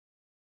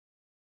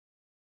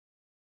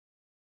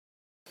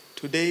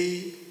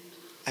Today,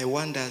 I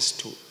want us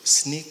to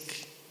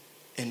sneak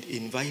and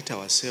invite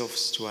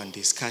ourselves to a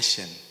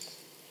discussion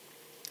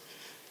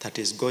that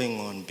is going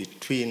on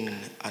between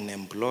an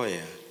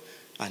employer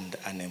and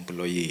an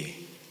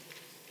employee.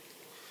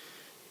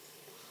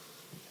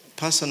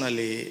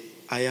 Personally,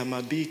 I am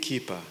a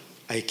beekeeper.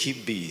 I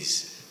keep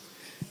bees,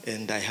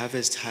 and I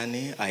harvest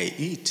honey, I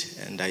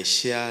eat, and I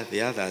share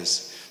the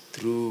others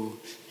through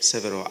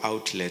several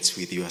outlets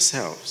with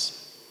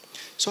yourselves.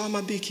 So I'm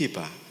a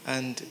beekeeper,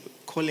 and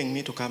calling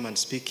me to come and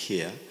speak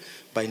here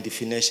by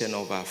definition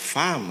of a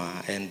farmer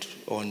and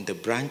on the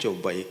branch of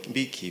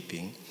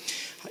beekeeping,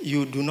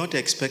 you do not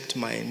expect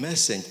my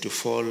message to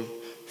fall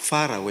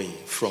far away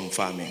from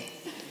farming.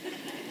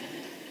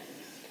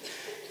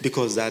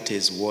 Because that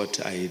is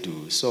what I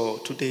do. So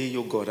today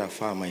you got a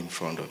farmer in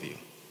front of you.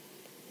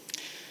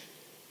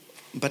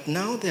 But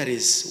now there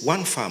is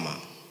one farmer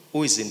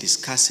who is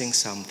discussing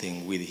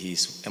something with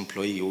his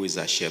employee who is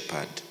a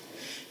shepherd.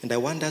 And I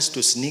want us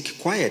to sneak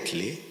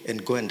quietly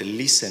and go and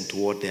listen to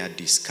what they are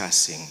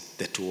discussing,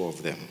 the two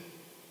of them.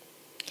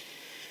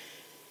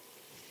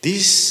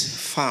 This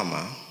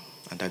farmer,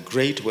 and a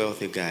great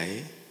wealthy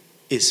guy,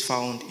 is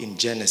found in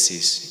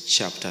Genesis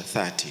chapter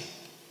 30.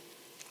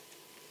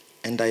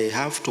 And I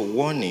have to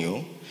warn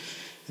you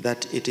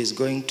that it is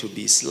going to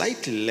be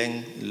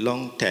slightly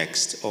long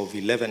text of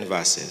 11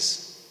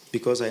 verses,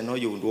 because I know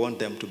you would want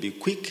them to be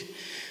quick.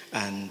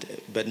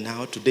 But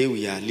now today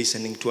we are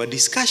listening to a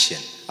discussion.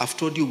 I've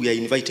told you we are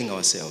inviting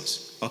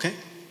ourselves, okay?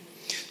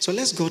 So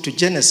let's go to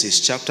Genesis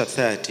chapter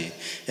 30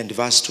 and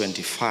verse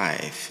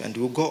 25, and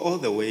we'll go all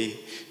the way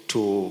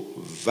to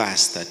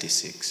verse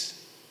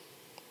 36.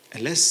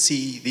 And let's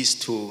see these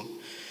two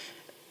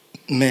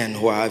men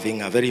who are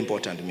having a very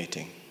important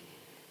meeting.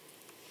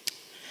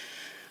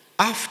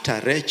 After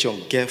Rachel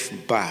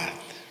gave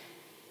birth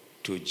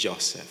to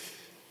Joseph.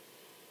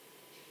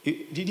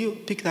 Did you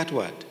pick that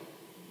word?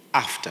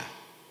 After.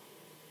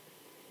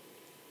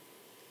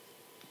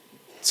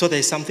 So there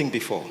is something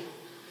before.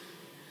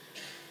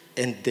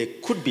 And there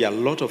could be a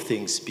lot of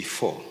things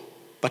before.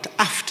 But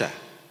after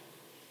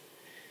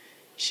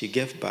she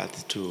gave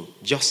birth to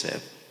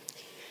Joseph,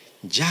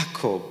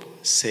 Jacob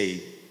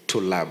said to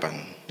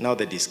Laban. Now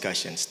the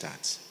discussion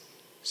starts.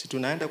 Si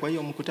tunaenda kwa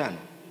hiyo mkutano?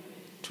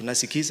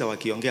 Tunasikiza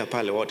wakiongea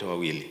pale wote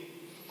wawili.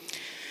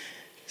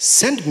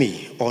 Send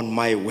me on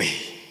my way.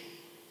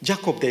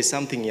 Jacob, there is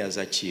something he has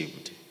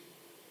achieved.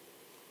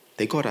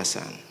 They got a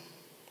son.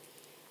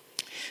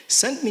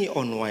 Send me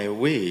on my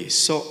way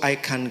so I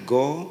can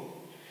go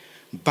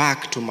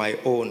back to my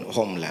own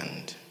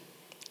homeland.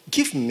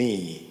 Give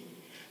me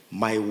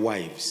my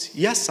wives.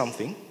 He has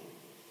something.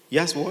 He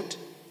has what?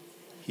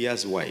 He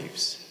has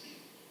wives.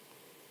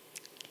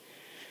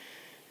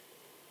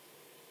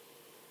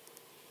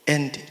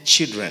 And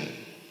children.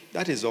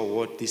 That is all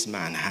what this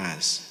man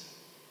has.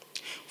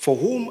 For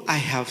whom I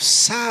have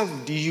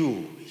served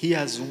you. He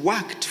has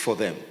worked for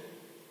them.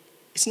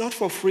 It's not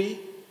for free.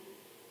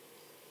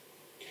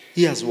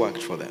 He has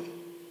worked for them.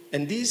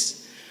 And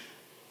this,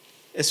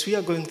 as we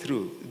are going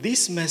through,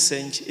 this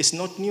message is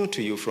not new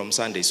to you from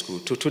Sunday school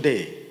to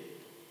today.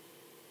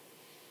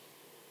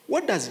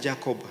 What does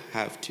Jacob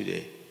have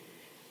today?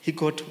 He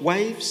got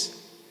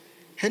wives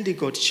and he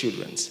got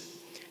children.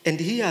 And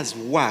he has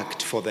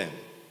worked for them.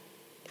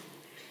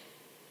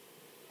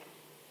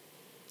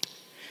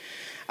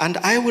 And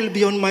I will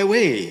be on my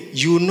way.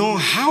 You know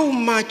how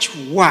much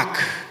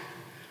work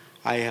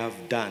I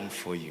have done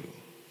for you.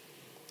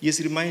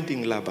 He's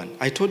reminding Laban.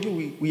 I told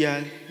you we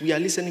are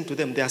listening to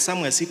them. They are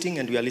somewhere sitting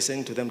and we are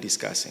listening to them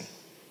discussing.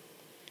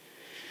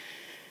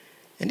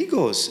 And he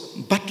goes,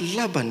 but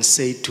Laban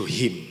said to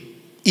him,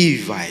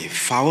 if I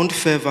found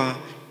favor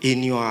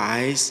in your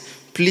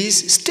eyes,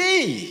 please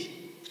stay.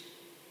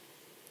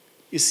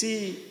 You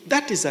see,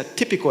 that is a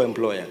typical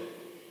employer.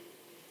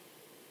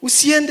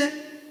 Usiende,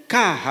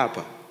 kaa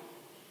hapa.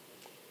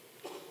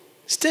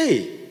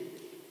 Stay.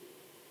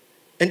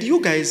 And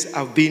you guys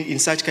have been in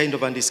such kind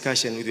of a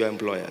discussion with your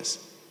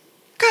employers.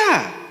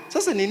 Kaa,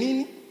 sasa ni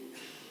nini?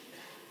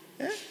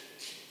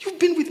 You've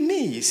been with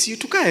me. Si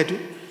tukae tu.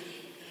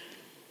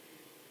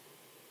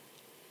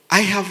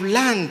 I have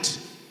learned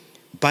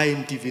by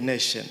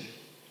divination.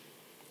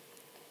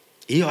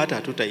 Hiyo hata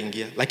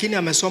hatutaingia. Lakini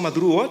amesoma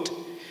through what?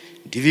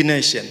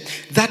 Divination.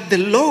 That the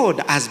Lord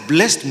has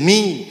blessed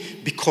me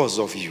because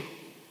of you.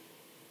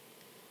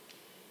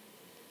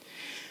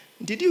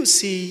 Did you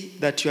see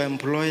that your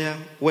employer,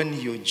 when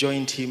you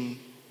joined him,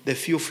 the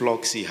few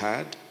flocks he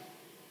had?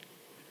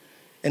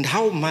 And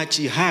how much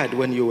he had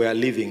when you were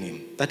leaving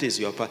him? That is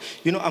your part.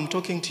 You know, I'm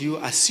talking to you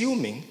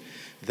assuming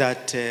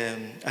that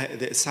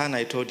the son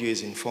I told you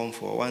is in form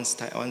for once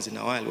in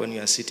a while when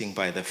you are sitting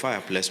by the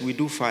fireplace. We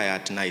do fire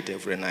at night,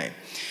 every night.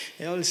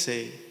 I always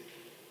say,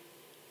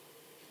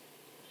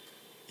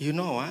 you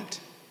know what?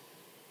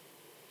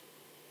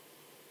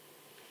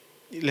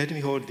 Let me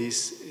hold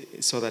this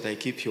so that I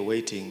keep you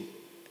waiting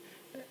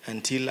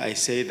until I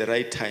say the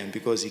right time,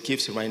 because he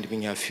keeps reminding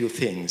me a few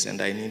things and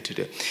I need to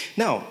do.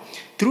 Now,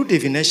 through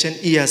divination,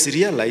 he has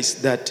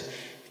realized that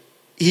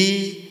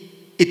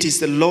it is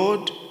the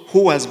Lord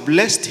who has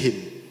blessed him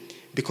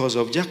because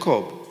of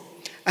Jacob.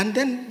 And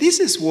then this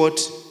is what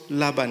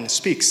Laban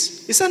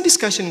speaks. There's some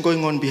discussion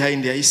going on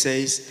behind there. He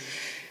says,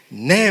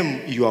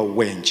 name your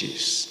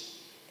wenches.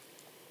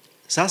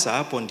 Sasa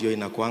hapo ndio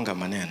inakuanga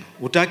maneno.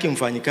 Utaki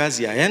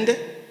mfanyikazi aende?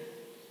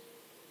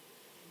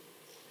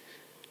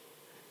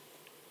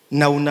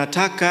 Na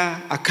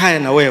unataka akae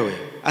na wewe,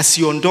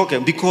 asiondoke,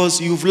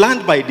 because you've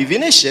learned by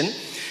divination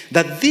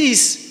that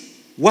this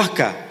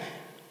worker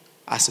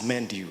has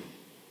made you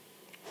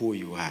who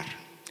you are.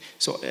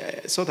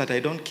 So that I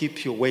don't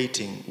keep you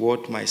waiting,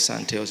 what my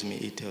son tells me,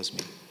 he tells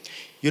me.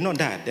 You know,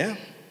 Dad,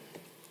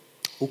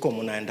 huko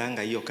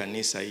munaendanga hiyo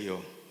kanisa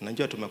hiyo.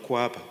 Unajua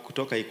tumekuwa hapa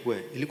kutoka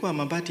Ikue. Ilikuwa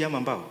mabati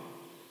ama mbao?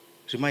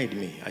 Remind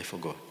me, I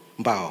forgot.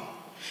 Mbao.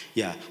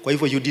 Yeah. Kwa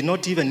hivyo you did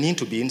not even need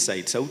to be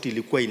inside. Sauti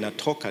ilikuwa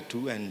inatoka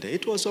tu, and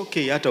it was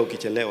okay. Hata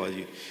ukichelewa,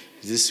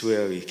 this is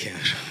where we came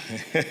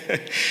from.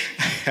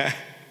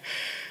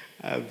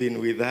 I've been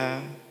with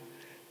her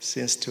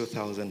since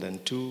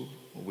 2002.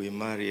 We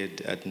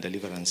married at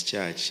Deliverance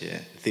Church,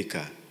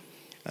 Thika.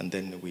 And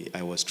then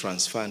I was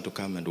transferred to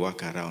come and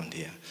work around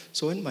here.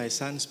 So when my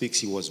son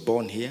speaks, he was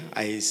born here.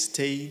 I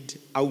stayed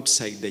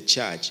outside the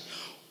church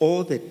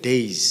all the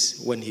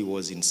days when he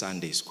was in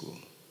Sunday school.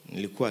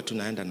 Nilikuwa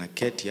tunaenda na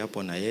keti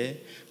hapo na yeye,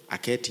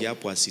 aketi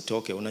hapo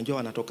asitoke. Unajua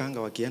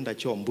wanatokanga wakienda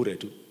choo mbure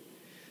tu.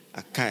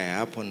 Akae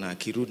hapo na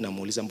kirudi na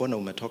muuliza mbona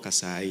umetoka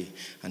saa hii,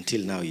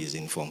 until now he is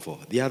in form 4.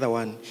 The other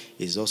one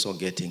is also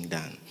getting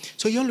done.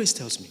 So he always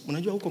tells me,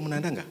 unajua huko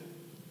mnaendanga?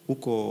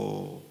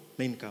 Huko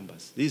main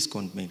campus. This is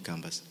called main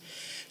campus.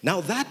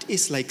 Now that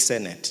is like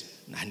Senate.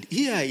 And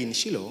here in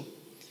Shiloh,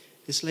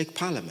 it's like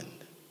Parliament.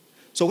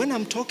 So when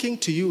I'm talking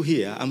to you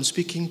here, I'm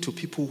speaking to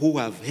people who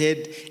have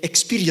had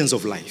experience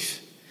of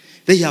life.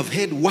 They have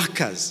had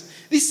workers.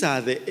 These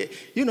are the,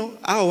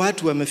 hao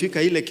watu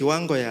wamefika ile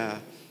kiwango ya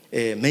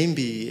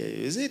maybe,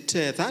 is it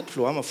third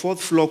floor ama fourth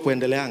floor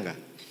kuendeleanga.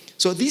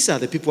 So these are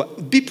the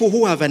people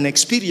who have an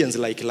experience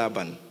like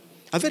Laban.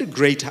 A very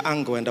great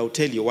angle, and I'll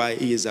tell you why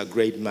he is a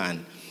great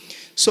man.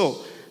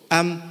 So,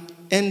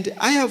 and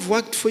I have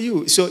worked for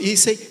you. So he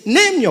said,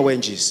 name your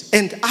wages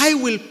and I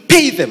will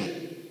pay them.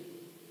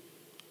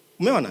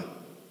 Umeona?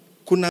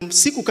 Kuna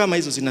siku kama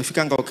hizo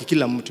zinafikanga kwa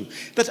kila mtu.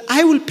 That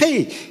I will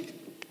pay.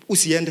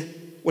 Usiende.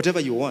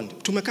 Whatever you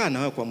want. Tumekaa na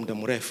wewe kwa muda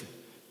mrefu.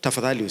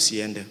 Tafadhali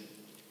usiende.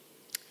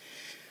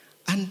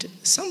 And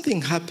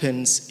something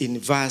happens in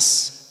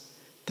verse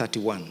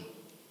 31.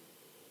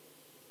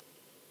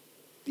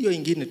 Hiyo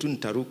ingine tu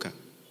nitaruka.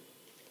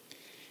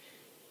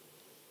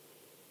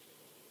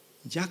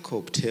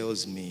 Jacob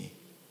tells me,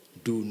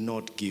 do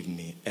not give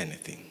me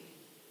anything.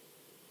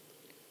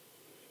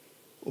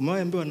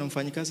 Umewaambiwa na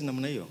mfanyikazi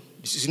namna hiyo?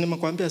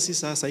 Nimekuambia si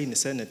sasa hii ni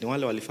Senate, ni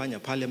wale walifanya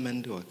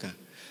Parliament waka,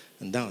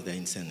 and now they're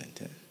in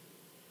Senate.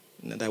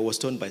 And I was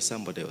told by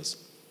somebody else.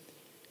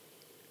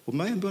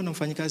 Umewaambiwa na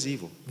mfanyikazi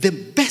hivyo? The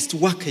best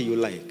worker you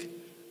like.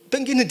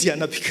 Pengine ndiye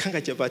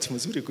anapikanga chapati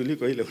mzuri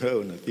kuliko ile wewe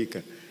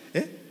unapika.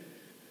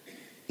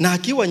 Na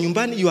akiwa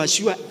nyumbani you are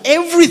sure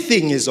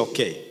everything is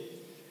okay.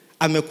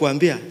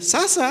 Amekuambia,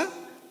 sasa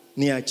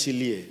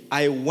niachilie.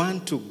 I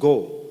want to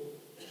go.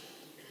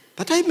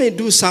 That I may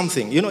do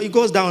something. He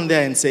goes down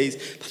there and says,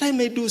 that I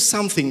may do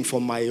something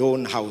for my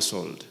own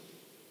household.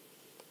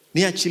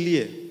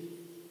 Niachilie.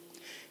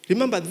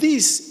 Remember,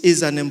 this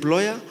is an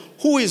employer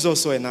who is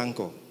also an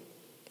uncle.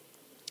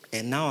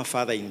 And now a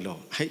father-in-law.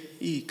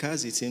 Hii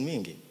kazi it's in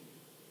mingi.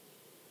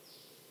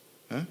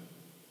 Huh?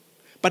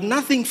 But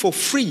nothing for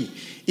free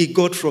he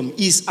got from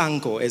his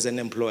uncle as an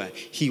employer.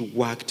 He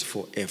worked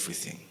for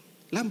everything.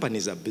 Laban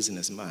is a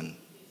businessman.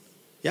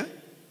 Yeah?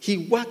 He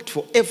worked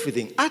for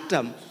everything.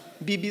 Adam,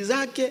 bibi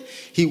zake,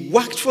 he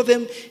worked for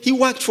them. He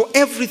worked for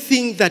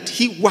everything that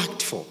he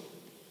worked for.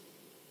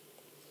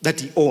 That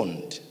he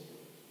owned.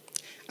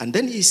 And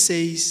then he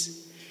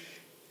says,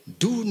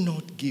 do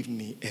not give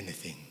me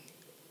anything.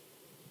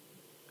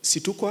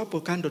 Situko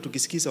hapo kando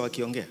tukisikiza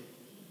wakiongea.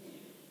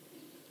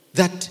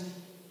 That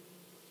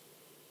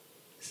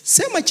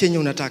sema chenye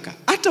unataka.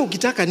 Hata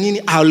ukitaka nini,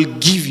 I'll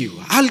give you.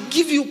 I'll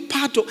give you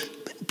part of.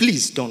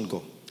 Please don't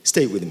go.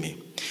 Stay with me.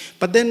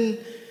 But then,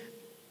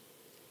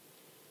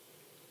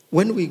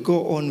 when we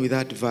go on with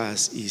that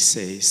verse, he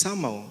says,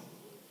 somehow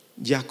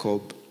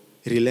Jacob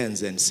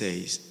relents and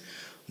says,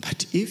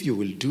 but if you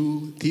will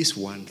do this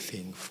one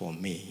thing for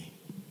me,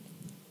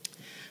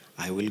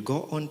 I will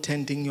go on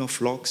tending your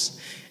flocks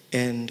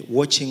and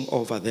watching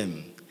over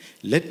them.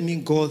 Let me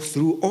go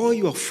through all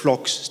your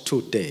flocks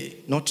today,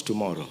 not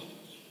tomorrow,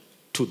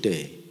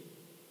 today.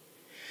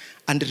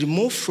 And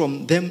remove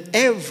from them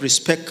every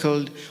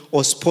speckled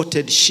or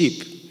spotted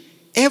sheep,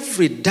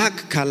 every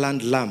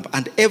dark-colored lamb,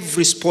 and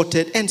every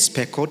spotted and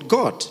speckled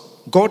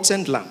goats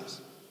and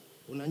lambs.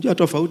 Unajua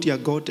tofauti ya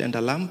goat and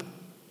a lamb?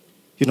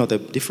 You know the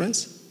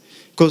difference?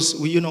 Because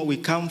we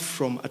come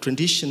from a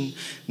tradition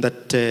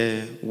that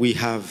we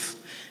have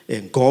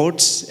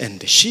goats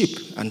and sheep,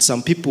 and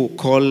some people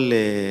call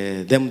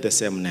them the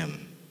same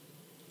name.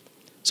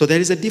 So there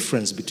is a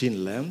difference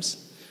between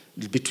lambs,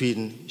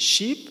 between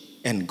sheep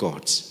and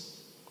goats.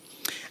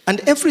 And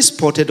every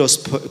spotted or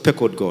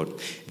speckled goat,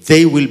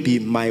 they will be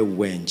my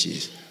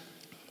wages.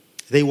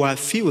 They were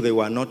few, they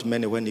were not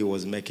many when he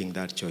was making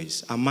that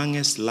choice.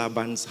 Amongst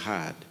Laban's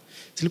herd.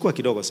 Silikuwa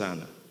kidogo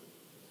sana.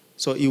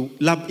 So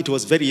it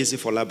was very easy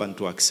for Laban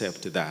to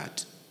accept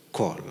that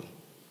call.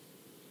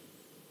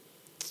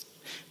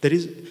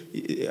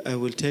 I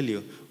will tell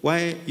you,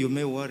 why you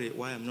may worry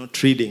why I'm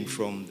not reading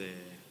from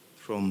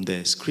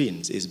the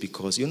screens is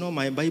because,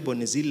 my Bible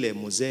ni zile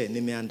muzee,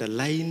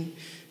 nime-underline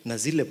na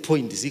zile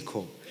point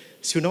ziko.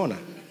 Si unaona?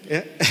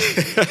 Yeah?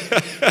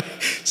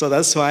 So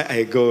that's why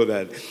I go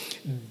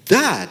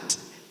that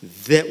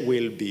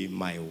will be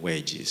my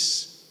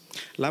wages.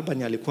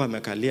 Laban alikuwa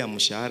amekalia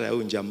mshahara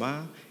au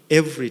jamaa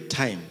every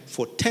time,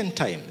 for 10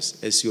 times,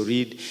 as you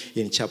read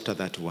in chapter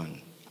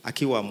 31.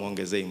 Akiwa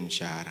amuongezei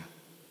mshahara.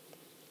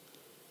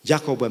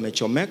 Jacob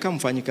amechomeka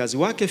mfanyikazi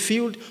wake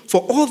field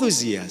for all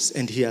those years,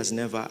 and he has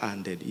never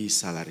earned his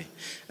salary.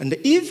 And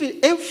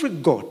every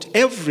goat,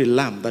 every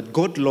lamb that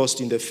God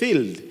lost in the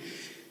field,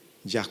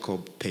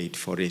 Jacob paid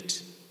for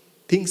it.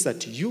 Things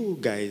that you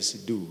guys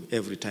do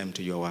every time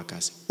to your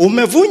workers.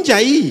 Umevunja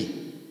hii.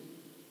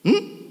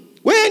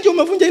 Wewe ndio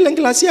umevunja ile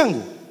glasi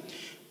yangu.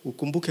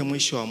 Ukumbuke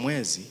mwisho wa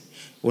mwezi.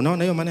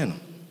 Unaona hiyo maneno?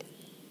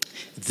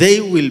 They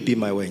will be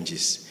my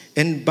wages.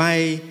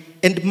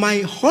 And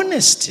my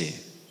honesty,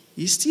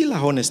 he's still a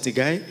honesty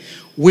guy,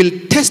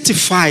 will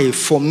testify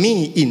for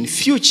me in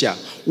future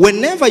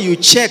whenever you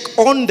check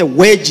on the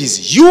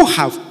wages you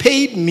have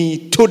paid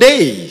me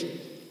today.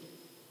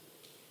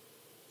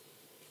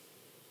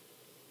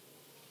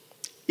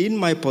 In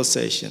my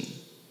possession,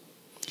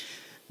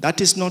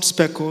 that is not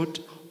speckled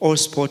or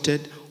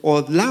spotted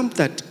or lamb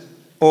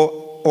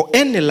or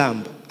any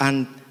lamb,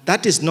 and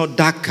that is not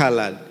dark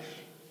colored,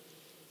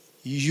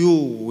 you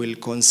will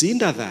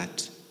consider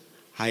that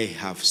I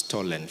have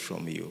stolen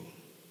from you.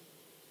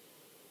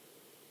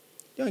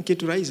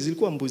 Kitu rahisi,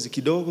 zilikuwa mbuzi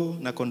kidogo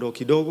na kondoo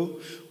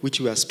kidogo, which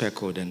were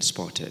speckled and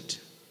spotted.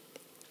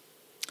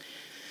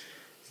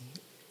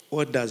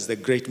 What does the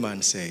great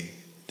man say?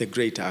 The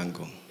great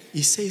angle.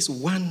 He says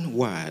one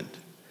word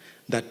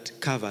that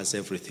covers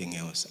everything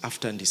else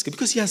after this,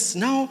 because he has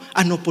now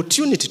an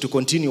opportunity to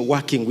continue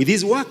working with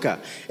his worker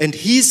and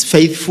his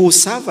faithful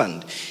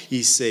servant.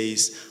 He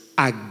says,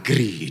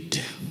 agreed.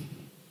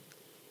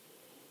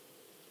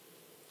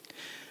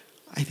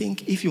 I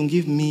think if you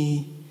give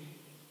me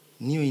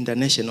New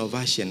International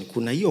Version,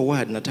 kuna hiyo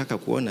word nataka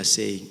kuona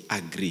saying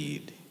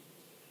agreed.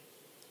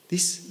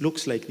 This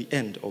looks like the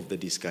end of the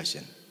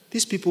discussion.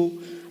 These people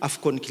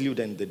have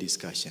concluded the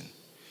discussion.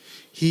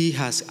 He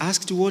has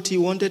asked what he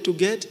wanted to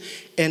get,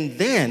 and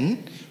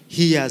then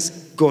he has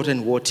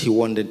gotten what he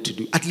wanted to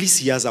do. At least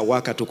he has a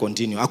worker to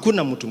continue.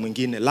 Hakuna mtu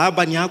mwingine.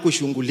 Laban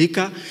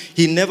hakushughulika.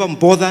 He never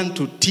bothered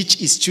to teach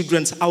his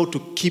children how to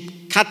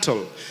keep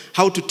cattle,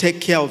 how to take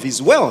care of his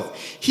wealth.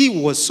 He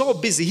was so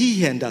busy.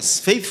 He and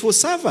his faithful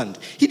servant.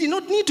 He did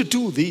not need to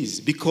do this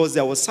because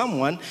there was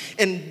someone,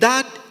 and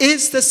that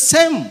is the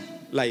same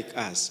like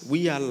us.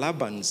 We are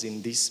Labans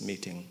in this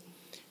meeting.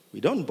 We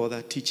don't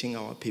bother teaching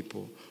our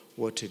people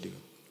what to do.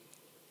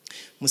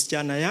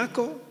 Msichana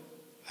yako,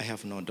 I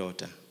have no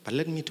daughter. But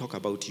let me talk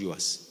about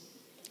yours.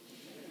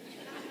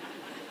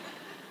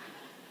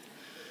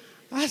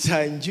 Hata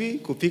anjui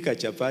kupika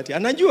chapati.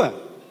 Anajua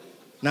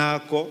na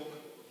ako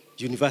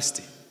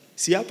university.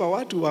 Si hapa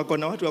watu wako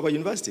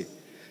university.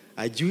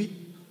 Ajui.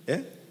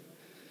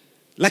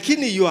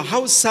 Lakini your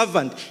house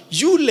servant,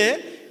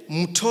 yule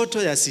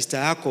mtoto ya sister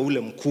yako ule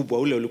mkubwa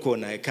ule ulikuwa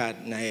unaekaa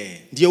na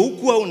yeye, ndio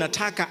ukuwa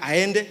unataka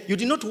aende. You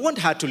did not want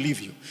her to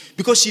leave you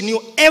because she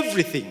knew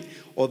everything,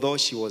 although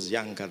she was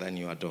younger than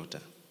your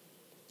daughter.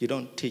 You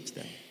don't teach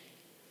them.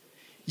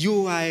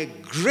 You are a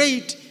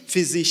great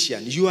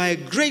physician, you are a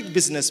great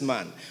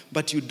businessman,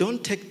 but you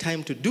don't take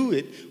time to do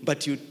it,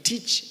 but you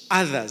teach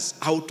others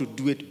how to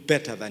do it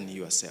better than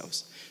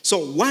yourselves. So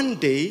one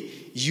day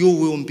you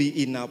will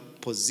be in a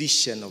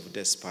position of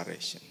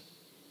desperation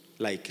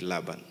like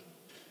Laban.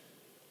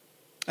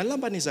 And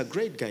Laban is a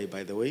great guy,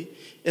 by the way.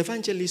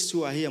 Evangelists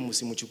who are here,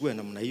 musimuchukue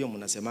namna hiyo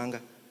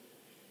mnasemanga.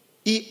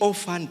 He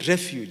offered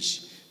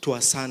refuge to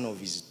a son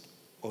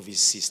of his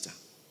sister.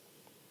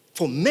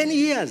 For many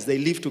years they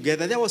lived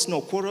together. There was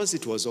no quarrels.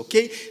 It was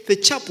okay. The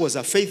chap was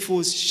a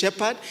faithful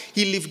shepherd.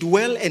 He lived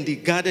well and he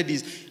guarded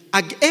his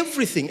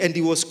everything, and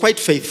he was quite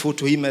faithful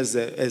to him as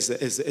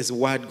the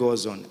word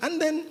goes on.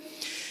 And then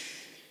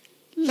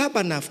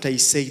Laban, after he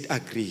said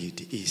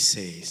agreed, he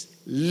says,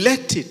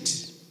 let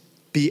it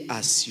be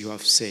as you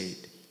have said.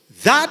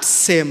 That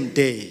same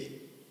day,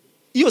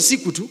 hiyo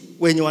siku tu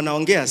wenye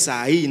wanaongea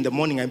saa hii in the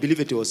morning, I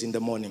believe it was in the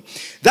morning.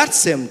 That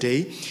same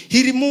day,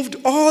 he removed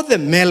all the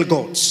male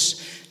goats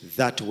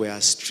that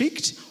were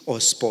streaked or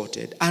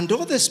spotted, and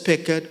all the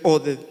speckled or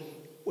the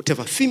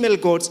whatever female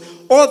goats,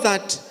 all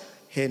that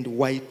had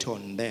white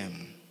on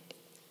them,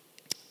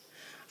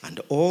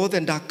 and all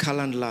the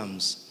dark-colored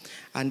lambs,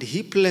 and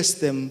he placed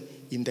them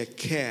in the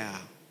care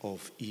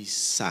of his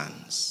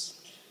sons.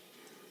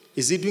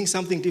 Is he doing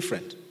something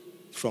different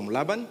from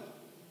Laban?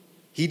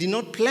 He did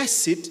not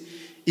place it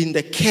in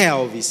the care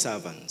of his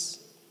servants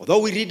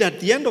Although we read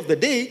at the end of the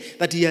day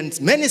that he had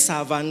many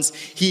servants,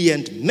 he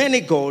had many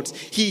goats,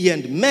 he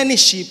had many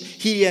sheep,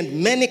 he had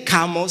many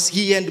camels,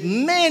 he had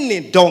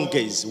many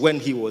donkeys when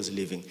he was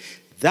living.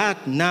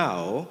 That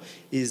now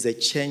is the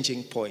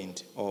changing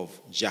point of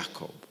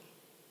Jacob.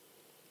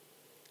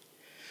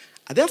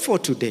 And therefore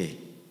today,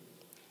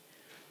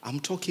 I'm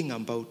talking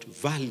about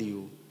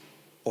value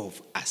of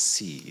a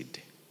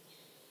seed.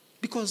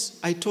 Because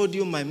I told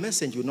you my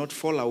message will not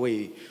fall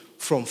away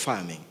from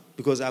farming.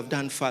 Because I've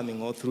done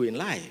farming all through in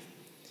life.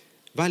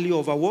 Value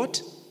of a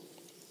what?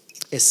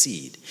 A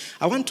seed.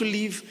 I want to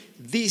leave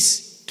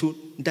this to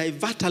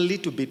divert a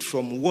little bit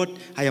from what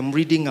I am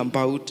reading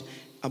about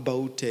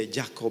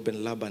Jacob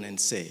and Laban and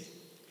say,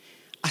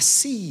 a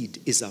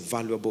seed is a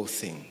valuable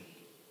thing.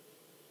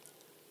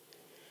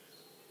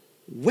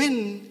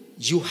 When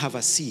you have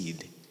a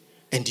seed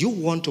and you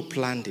want to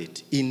plant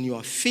it in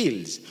your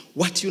fields,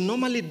 what you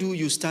normally do,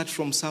 you start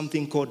from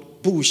something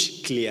called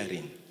bush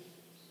clearing.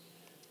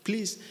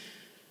 Please,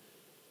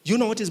 you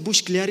know what is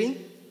bush clearing?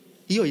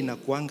 Hiyo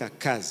inakuanga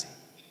kazi.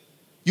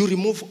 You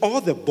remove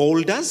all the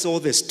boulders, all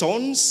the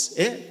stones,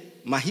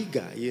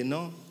 mahiga, you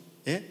know,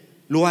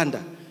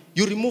 Luanda.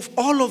 You remove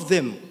all of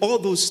them, all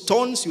those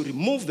stones, you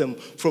remove them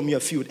from your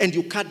field and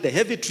you cut the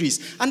heavy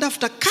trees. And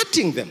after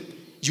cutting them,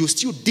 you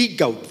still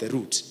dig out the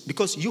roots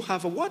because you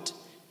have a what?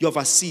 You have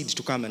a seed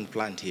to come and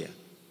plant here.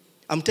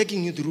 I'm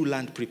taking you through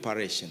land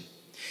preparation.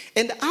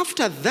 And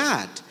after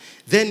that,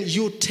 then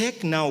you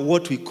take now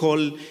what we call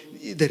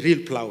the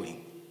real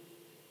plowing.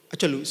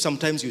 Actually,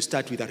 sometimes you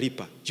start with a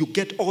reaper. You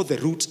get all the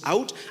roots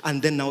out,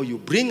 and then now you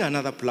bring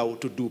another plow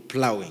to do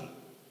plowing.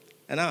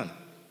 And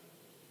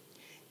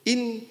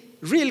in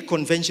real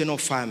conventional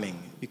farming,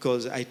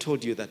 because I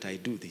told you that I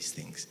do these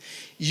things,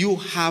 you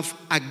have,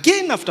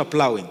 again after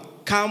plowing,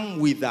 come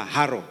with a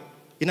harrow.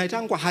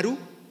 Inaitangwa haru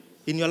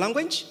in your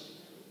language?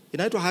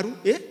 Inaitwa haru?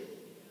 Yeah?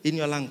 In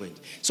your language.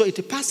 So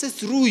it passes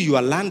through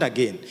your land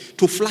again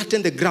to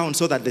flatten the ground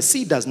so that the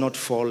seed does not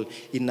fall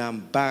in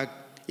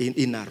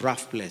a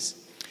rough place.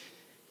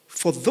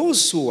 For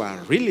those who are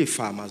really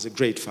farmers,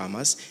 great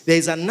farmers, there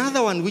is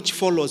another one which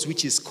follows,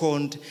 which is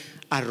called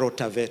a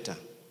rotavator.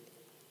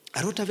 A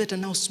rotavator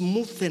now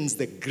smoothens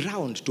the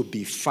ground to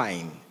be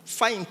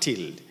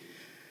fine-tilled.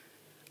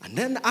 And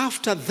then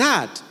after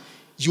that,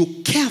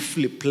 you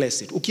carefully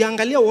place it.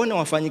 Ukiangalia uone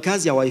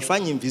wafanyikazi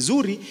hawaifanyi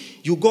vizuri,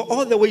 you go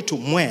all the way to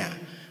Mwea,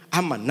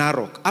 ama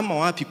Narok, ama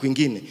wapi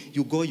kwingine,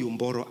 you go you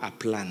borrow a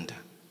planter.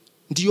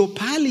 Ndiyo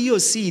pali hiyo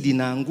seed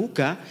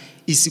inaanguka,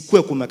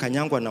 isikue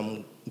kumekanyangwa na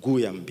mguu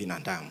ya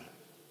binadamu.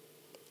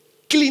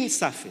 Clean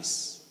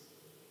surface.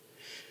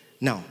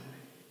 Now,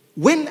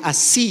 when a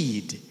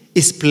seed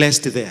is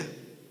placed there,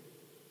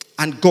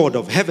 and God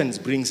of heavens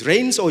brings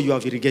rains or you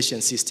have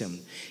irrigation system,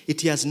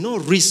 it has no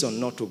reason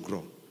not to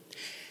grow.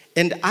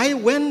 And I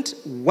went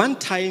one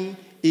time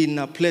in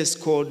a place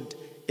called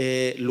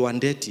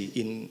Luandeti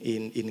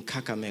in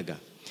Kakamega.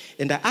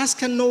 And I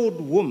asked an old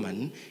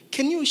woman,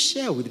 can you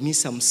share with me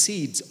some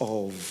seeds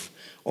of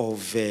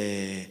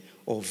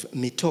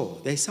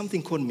mito? There is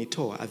something called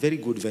mito, a very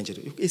good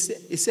vegetable.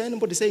 Is there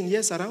anybody saying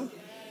yes around?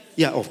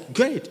 Yeah, oh,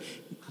 great.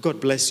 God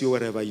bless you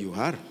wherever you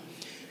are.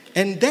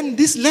 And then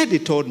this lady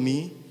told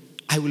me,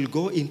 I will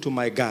go into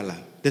my gala,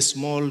 the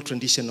small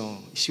traditional,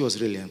 she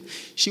was really,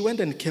 she went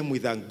and came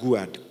with a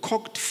gourd,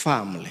 cooked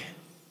firmly.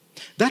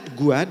 That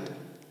gourd,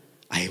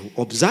 I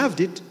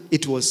observed it,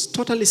 it was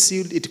totally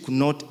sealed, it could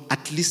not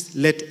at least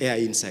let air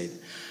inside.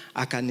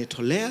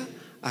 Akanitolea,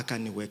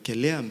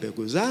 akaniwekelea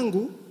mbegu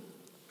zangu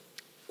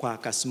kwa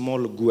a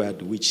small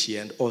gourd which she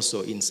had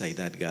also inside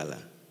that gala.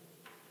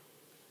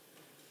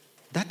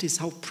 That is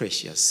how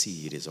precious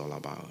seed is all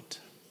about.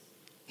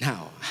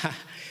 Now,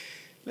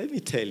 let me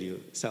tell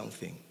you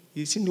something.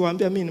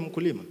 Niwaambia mimi ni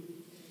mkulima.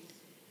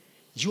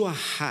 Your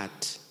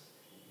heart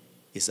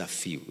is a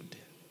field.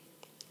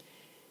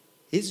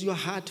 Is your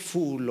heart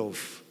full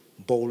of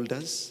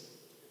boulders?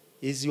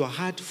 Is your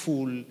heart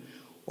full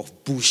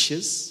of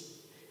bushes?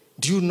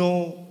 Do you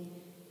know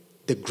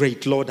the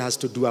great Lord has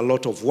to do a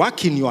lot of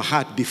work in your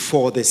heart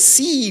before the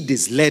seed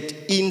is let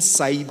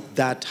inside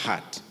that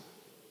heart?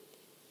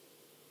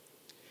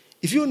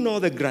 If you know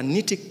the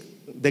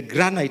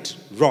granite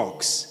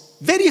rocks,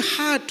 very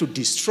hard to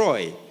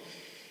destroy.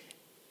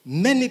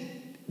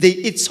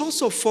 It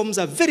also forms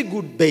a very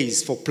good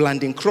base for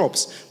planting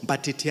crops,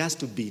 but it has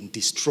to be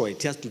destroyed.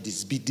 It has to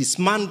be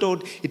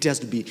dismantled. It has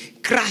to be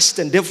crushed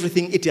and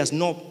everything. It has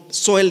no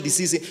soil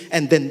disease,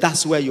 and then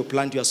that's where you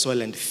plant your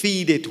soil and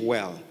feed it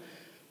well.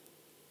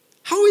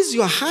 How is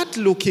your heart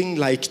looking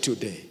like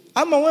today?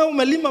 Ama wewe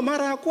umelima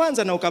mara ya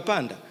kwanza na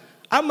ukapanda.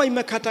 Ama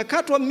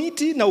imekatakatwa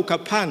miti na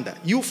ukapanda.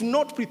 You've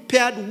not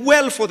prepared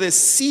well for the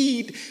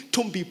seed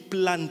to be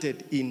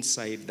planted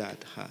inside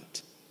that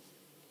heart.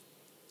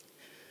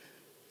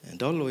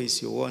 And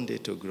always you want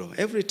it to grow.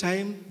 Every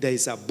time there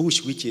is a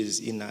bush which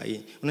is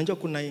there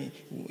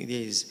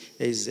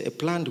is a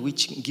plant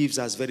which gives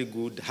us very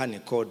good honey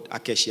called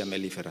Acacia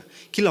mellifera.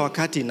 Kila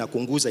wakati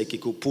inakunguza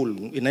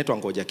ikikupul inaitwa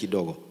ngoja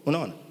kidogo.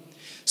 Unaona?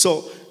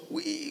 So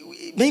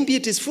maybe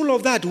it is full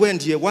of that when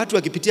watu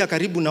wakipitia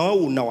karibu na wao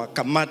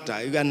unawakamata,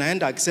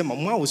 anaenda akisema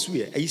mwa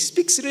usiwe. He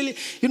speaks really,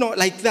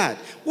 like that.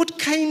 What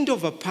kind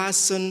of a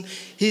person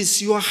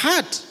is your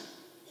heart?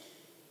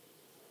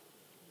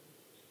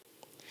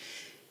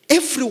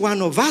 Every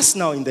one of us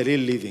now in the real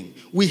living,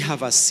 we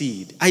have a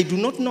seed. I do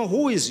not know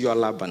who is your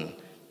Laban.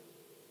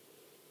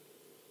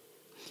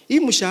 Hii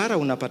mshahara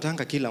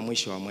unapatanga kila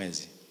mwisho wa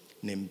mwezi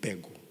ni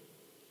mbegu.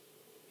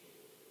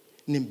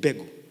 Ni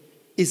mbegu.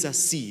 Is a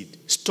seed.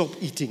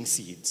 Stop eating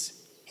seeds.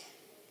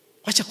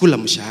 Wacha kula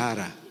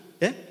mshahara.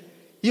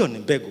 Hiyo ni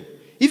mbegu.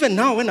 Even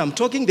now when I'm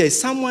talking, there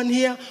is someone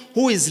here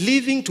who is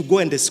leaving to go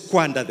and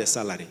squander the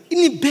salary.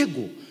 Ni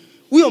mbegu.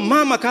 Huyo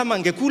mama kama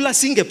angekula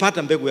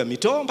singepata mbegu ya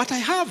mitoo, but I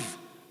have.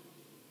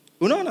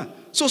 Unaona?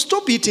 So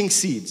stop eating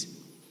seeds.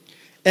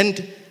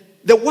 And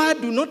the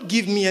word do not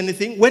give me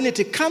anything. When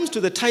it comes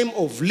to the time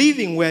of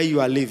living where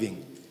you are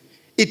living,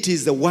 it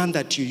is the one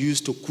that you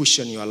use to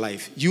cushion your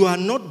life. You are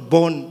not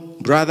born,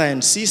 brother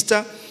and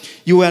sister.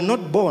 You were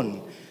not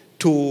born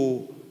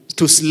to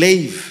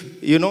slave,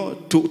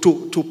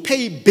 to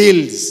pay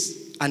bills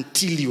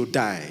until you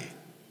die.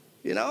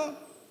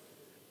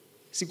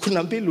 Si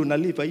kuna bill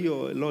unalipa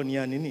hiyo loan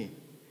ya nini?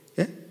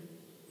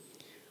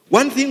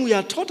 One thing we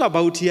are taught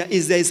about here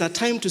is there is a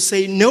time to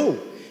say no.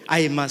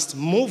 I must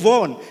move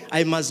on.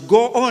 I must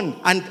go on.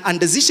 And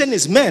decision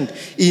is meant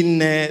in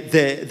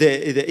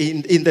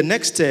the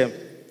next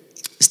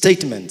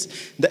statement.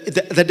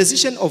 The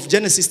decision of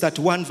Genesis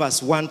 31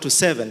 verse 1 to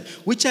 7,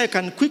 which I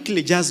can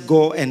quickly just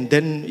go and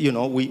then,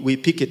 we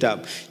pick it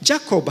up.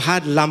 Jacob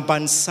had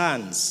Laban's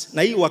sons.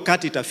 Na hii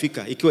wakati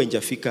itafika, ikiwa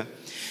injafika.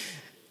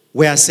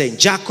 We are saying,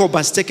 Jacob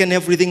has taken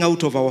everything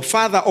out of our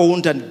father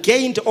owned and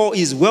gained all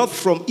his wealth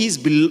from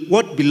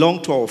what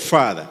belonged to our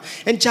father.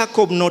 And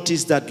Jacob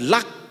noticed that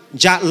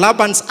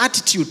Laban's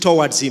attitude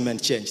towards him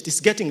had changed. It's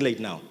getting late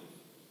now.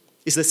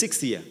 It's the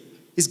 6th year.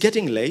 It's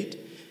getting late.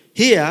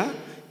 Here,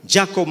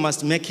 Jacob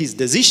must make his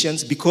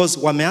decisions because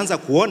wameanza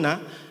kuona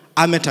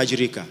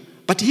ametajirika.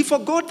 But he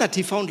forgot that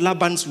he found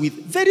Laban's with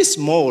very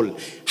small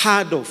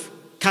herd of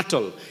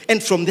cattle.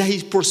 And from there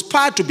he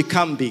prospered to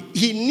become big.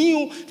 He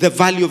knew the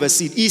value of a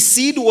seed. His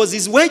seed was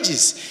his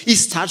wages. He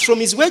starts from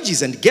his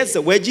wages and gets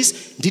the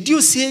wages. Did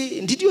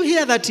you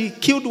hear that he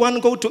killed one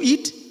goat to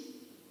eat?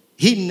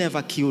 He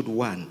never killed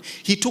one.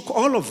 He took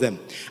all of them.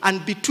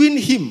 And between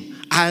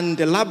him and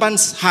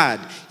Laban's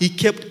herd, he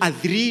kept a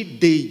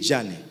 3-day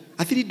journey.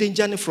 A 3-day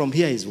journey from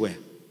here is where?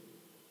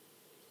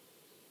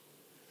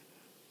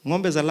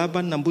 Ng'ombe za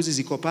Laban na mbuzi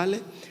ziko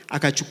pale,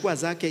 akachukua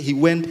zake, he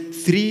went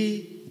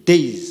 3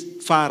 days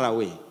far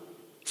away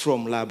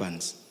from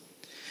Laban's.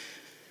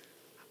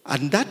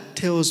 And that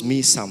tells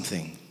me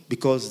something,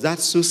 because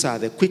those are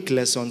the quick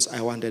lessons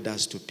I wanted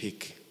us to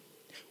pick.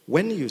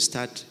 When you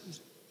start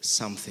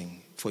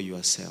something for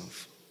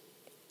yourself,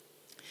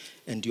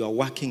 and you are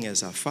working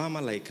as a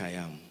farmer like I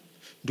am,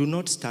 do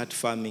not start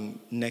farming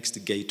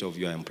next gate of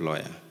your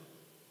employer.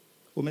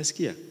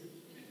 Umesikia?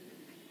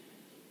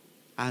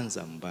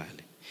 Anza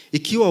mbali.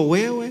 Ikiwa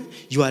wewe,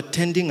 you are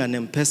attending an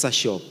M-Pesa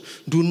shop,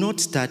 do not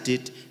start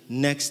it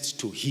next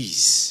to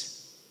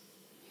his.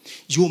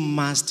 You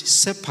must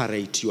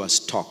separate your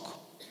stock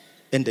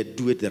and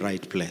do it the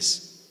right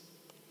place.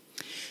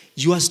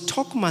 Your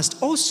stock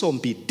must also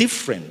be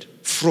different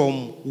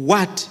from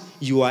what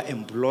your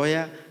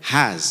employer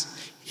has.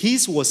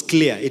 His was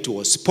clear. It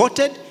was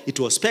spotted, it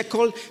was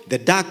speckled, the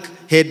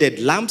dark-headed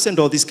lamps and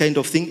all this kind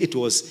of thing, it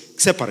was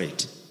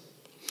separate.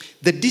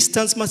 The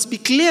distance must be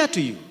clear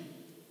to you.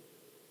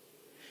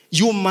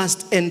 You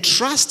must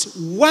entrust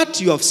what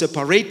you have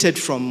separated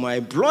from my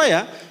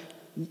employer.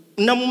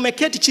 Na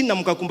mumeketi chini na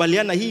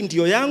mkakumbaliana, hii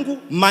ndio yangu,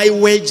 my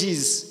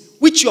wages,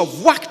 which you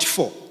have worked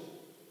for.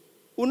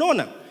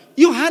 Unaona?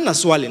 You hana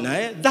swali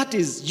na that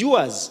is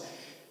yours.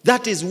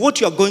 That is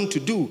what you are going to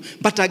do.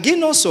 But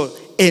again also,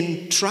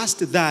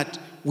 entrust that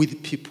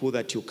with people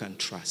that you can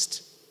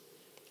trust.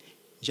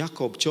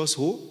 Jacob chose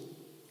who?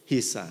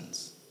 His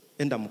sons.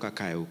 Enda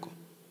mkakae huko.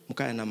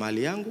 Mkaya na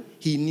mali yangu.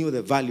 He knew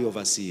the value of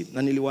a seed.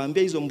 Na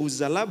niliwaambia hizo mbuzi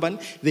za Laban,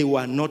 they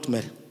were not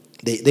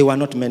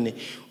many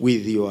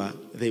with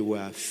they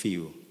were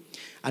few.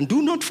 And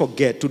do not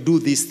forget to do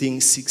these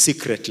things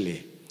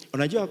secretly.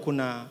 Unajua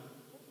kuna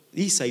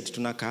hii side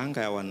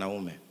tunakaanga ya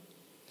wanaume.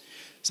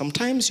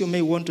 Sometimes you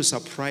may want to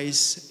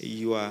surprise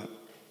your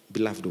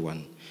beloved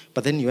one,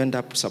 but then you end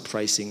up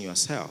surprising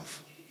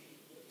yourself.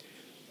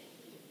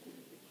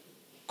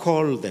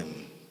 Call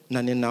them.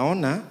 Na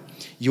ninaona,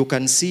 you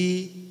can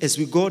see as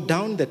we go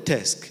down the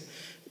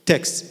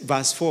text,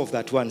 verse 4 of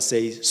that one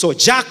says, so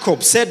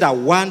Jacob said a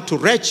one to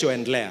Rachel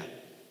and Leah.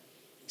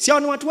 Si hao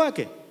ni watu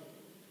wake?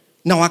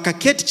 Na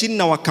wakaketi chini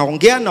na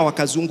wakaongea na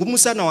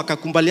wakazungumza na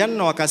wakakumbaliana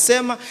na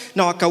wakasema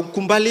na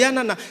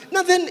wakakumbaliana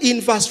na then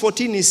in verse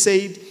 14 he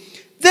said,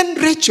 then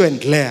Rachel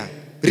and Leah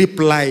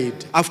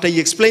replied, after he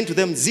explained to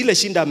them zile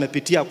shinda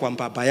amepitia kwa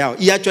baba yao.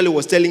 He actually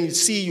was telling,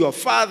 see, your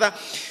father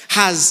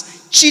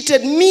has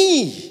cheated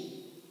me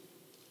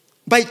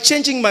by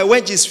changing my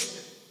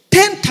wages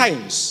 10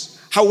 times.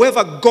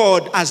 However,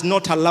 God has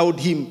not allowed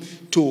him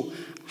to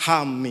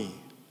harm me.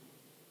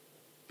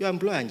 Your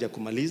employer anja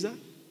kumaliza.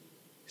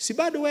 Si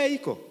bado wewe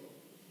iko.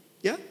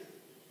 Yeah?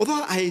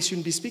 Although I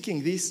shouldn't be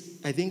speaking this,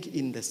 I think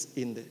in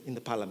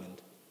the parliament.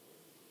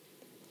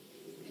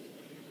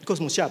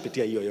 Because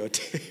mshapitia hiyo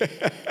yote.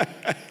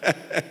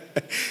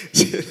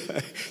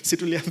 Si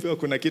tuliambiwa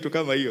kuna kitu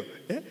kama hiyo.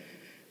 Yeah?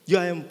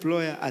 Your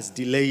employer has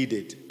delayed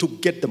it to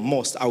get the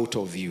most out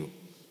of you.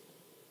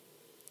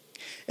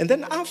 And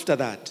then after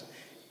that,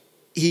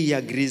 he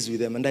agrees with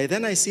them. And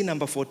then I see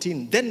number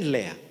 14.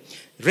 Then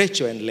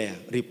Rachel and Leah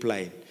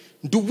replied,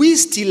 do we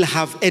still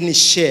have any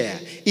share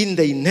in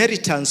the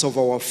inheritance of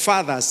our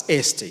father's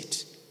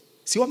estate?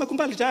 Si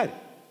wamekumbali tayari?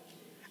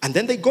 And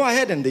then they go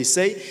ahead and they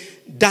say,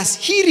 does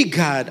he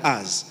regard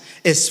us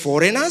as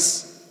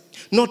foreigners?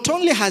 Not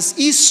only has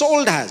he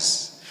sold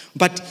us,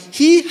 but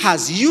he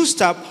has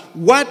used up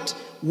what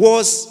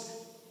was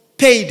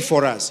paid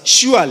for us.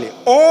 Surely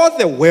all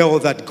the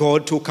wealth that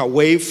God took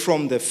away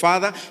from the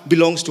father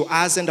belongs to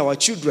us and our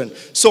children.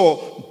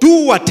 So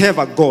do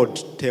whatever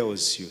God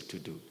tells you to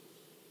do.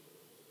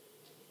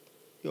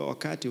 Yo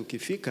wakati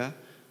ukifika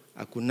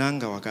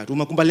akunanga wakati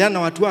umekubaliana na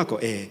watu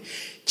wako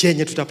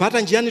chenye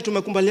tutapata njiani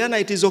tumekubaliana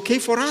it is okay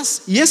for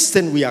us. Yes,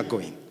 then we are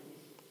going.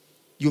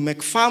 You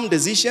make firm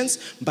decisions,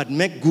 but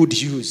make good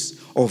use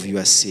of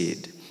your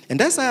seed.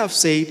 And as I have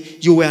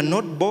said, you were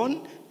not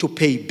born to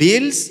pay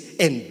bills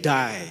and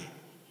die.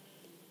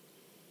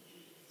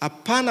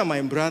 Apana,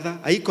 my brother,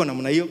 haiko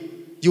namna hiyo.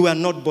 You were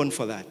not born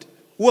for that.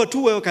 Huwa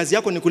tu wewe kazi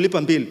yako ni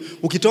kulipa bill.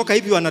 Ukitoka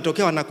hivi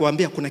wanatokea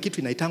wanakuambia kuna kitu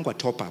inaitangwa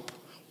top up.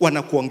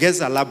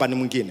 Wanakuongeza labda ni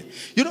mwingine.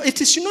 You know,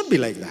 it should not be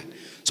like that.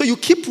 So you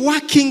keep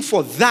working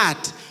for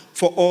that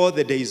for all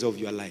the days of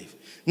your life.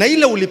 Na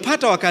ile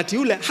ulipata wakati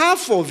ule,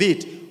 half of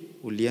it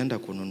ulienda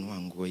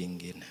kununua nguo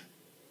nyingine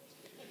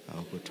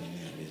au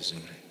kutumia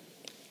vizuri.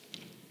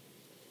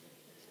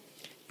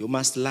 You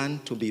must learn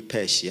to be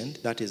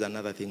patient. That is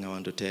another thing I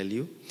want to tell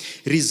you.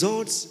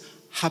 Results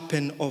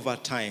happen over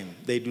time.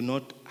 They do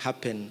not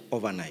happen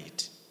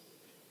overnight.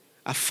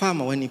 A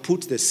farmer, when he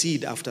puts the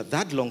seed after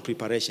that long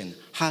preparation,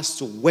 has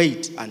to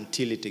wait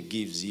until it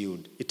gives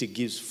yield. It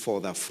gives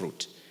further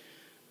fruit.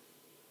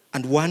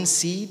 And one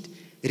seed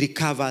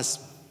recovers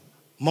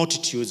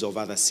multitudes of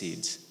other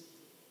seeds.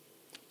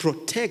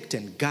 Protect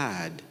and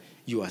guard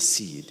your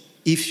seed.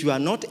 If you are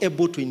not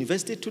able to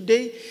invest it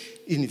today,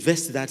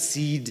 invest that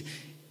seed.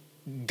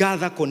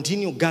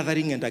 Continue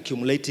gathering and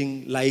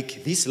accumulating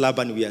like this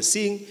Laban we are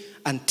seeing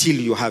until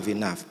you have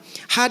enough.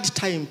 Hard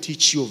time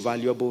teach you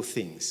valuable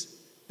things.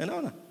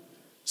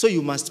 So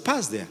you must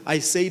pass there. I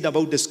said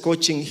about the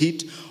scorching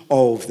heat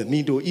of the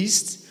Middle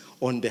East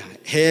on the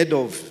head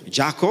of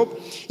Jacob.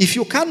 If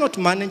you cannot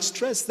manage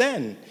stress,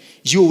 then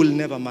you will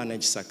never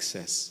manage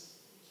success.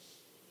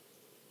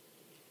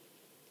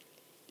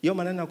 Yo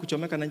manena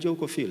kuchomeka na njoo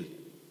uko field.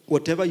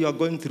 Whatever you are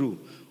going through,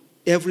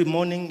 every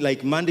morning,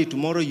 like Monday,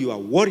 tomorrow, you are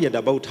worried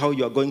about how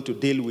you are going to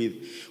deal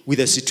with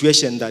a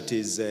situation that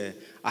is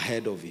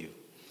ahead of you.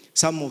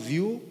 Some of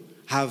you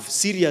have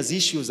serious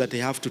issues that they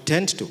have to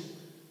tend to,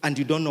 and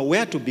you don't know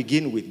where to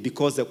begin with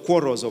because the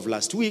quarrels of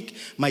last week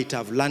might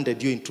have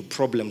landed you into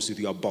problems with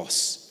your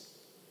boss,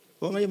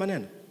 or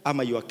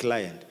your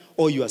client,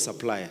 or your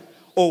supplier,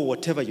 or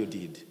whatever you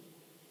did.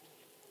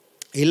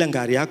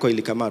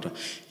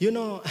 You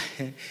know,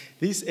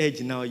 this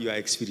age now you are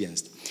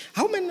experienced.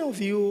 How many of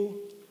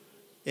you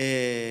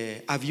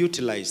have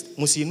utilized,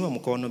 musiinua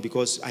mkono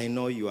because I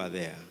know you are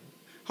there.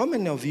 How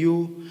many of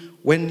you,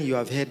 when you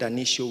have had an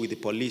issue with the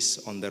police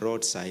on the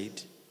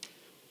roadside,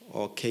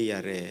 or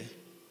KRA,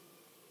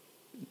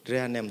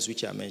 rare names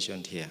which are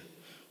mentioned here,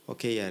 or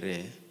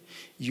KRA,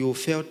 you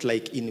felt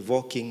like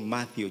invoking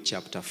Matthew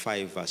chapter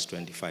 5 verse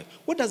 25.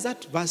 What does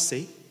that verse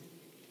say?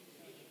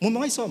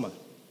 Mumewai soma?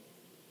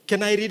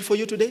 Can I read for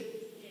you today?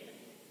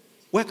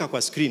 Weka kwa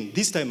screen.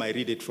 This time I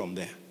read it from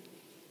there.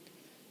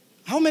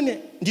 How many?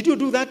 Did you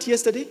do that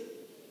yesterday?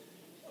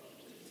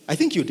 I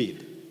think you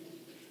did.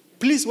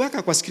 Please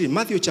weka kwa screen.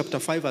 Matthew chapter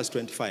 5 verse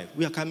 25.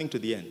 We are coming to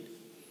the end.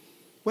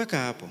 Weka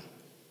hapo.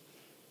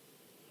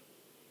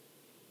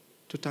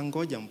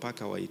 Tutangoja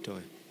mpaka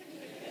waitoe.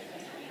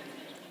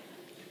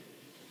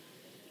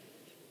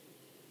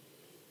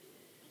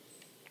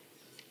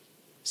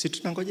 Si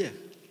tutangojea?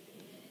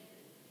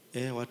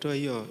 Watoe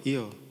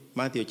hiyo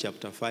Matthew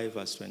chapter 5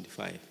 verse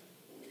 25.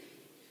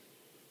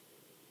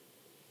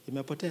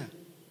 Imepotea?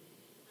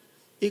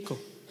 Iko?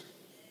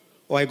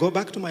 Or I go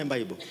back to my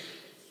Bible.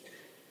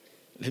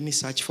 Let me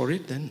search for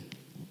it then.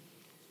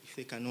 If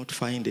they cannot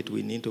find it,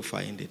 we need to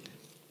find it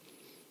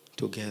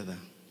together.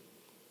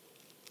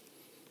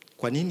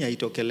 Kwa nini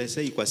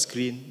haitokelezei kwa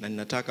screen na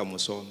ninataka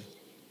musome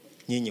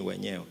nyinyi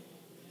wenyewe?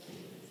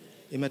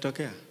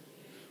 Imetokea?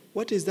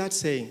 What is that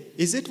saying?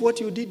 Is it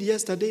what you did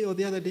yesterday or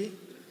the other day?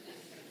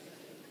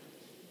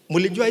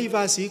 Mulijua hii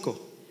verse iko?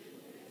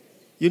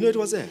 You know it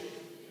was there?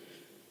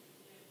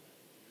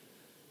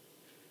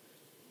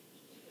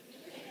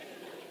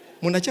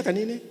 Munacheka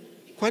nini?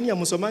 Kwani ya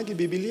musomangi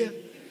Biblia?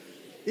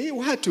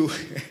 Watu.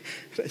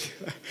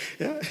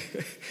 Yeah.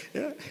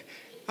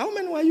 How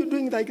many were you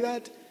doing like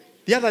that?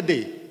 The other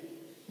day?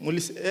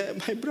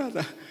 My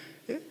brother.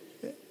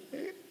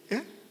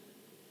 Yeah.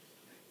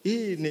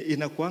 Hii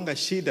inakuanga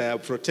shida ya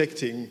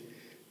protecting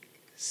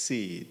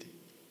seed.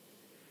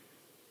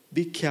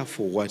 Be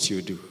careful what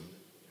you do.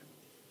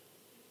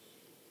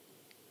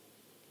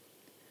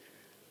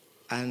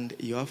 And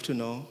you have to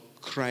know,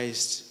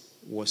 Christ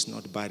was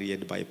not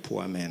buried by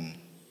poor men.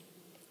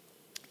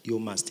 You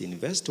must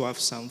invest to have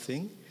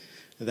something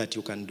that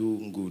you can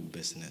do good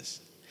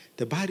business.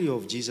 The burial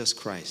of Jesus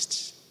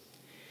Christ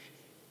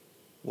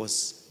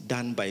was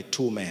done by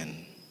two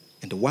men.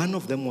 And one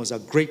of them was a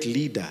great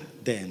leader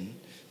then,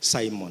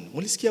 Simon.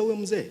 Mulisikia huyo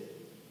mzee?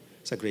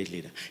 He's a great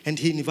leader. And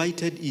he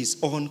invited his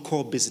own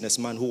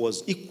co-businessman who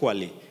was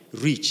equally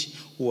rich,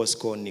 who was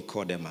called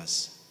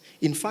Nicodemus.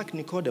 In fact,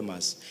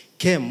 Nicodemus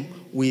came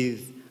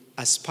with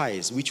a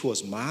spice, which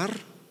was myrrh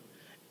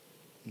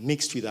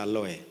mixed with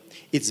aloe.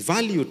 Its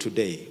value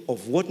today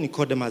of what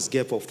Nicodemus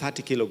gave of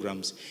 30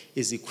 kilograms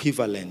is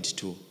equivalent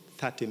to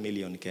 30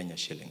 million Kenya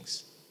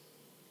shillings.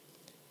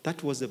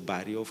 That was the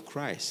burial of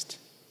Christ.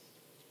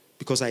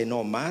 Because I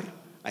know myrrh,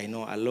 I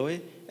know aloe,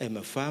 I'm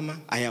a farmer,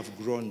 I have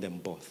grown them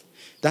both.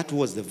 That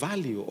was the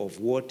value of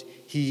what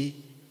he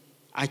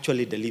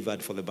actually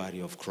delivered for the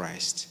burial of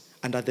Christ.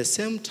 And at the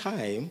same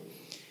time,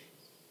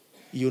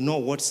 you know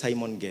what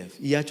Simon gave.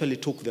 He actually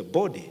took the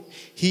body.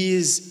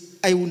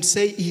 I would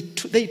say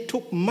they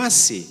took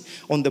mercy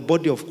on the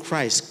body of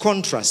Christ,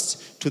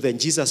 contrast to the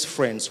Jesus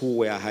friends who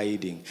were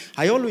hiding.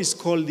 I always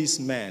call these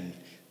men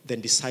the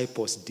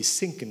disciples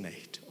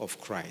designate of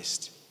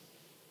Christ.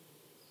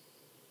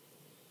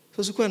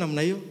 So sikuwa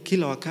namna hiyo,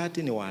 kila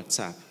wakati ni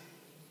WhatsApp.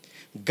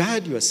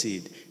 Guard your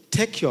seed.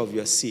 Take care of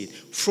your seed.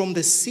 From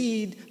the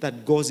seed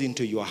that goes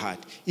into your heart.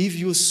 If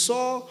you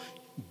sow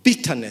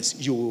bitterness,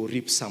 you will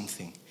reap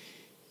something.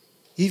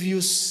 If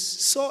you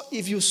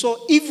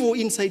sow evil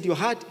inside your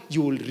heart,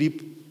 you will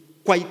reap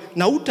quite.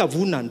 Na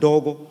utavuna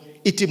ndogo,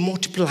 it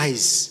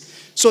multiplies.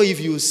 So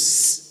if you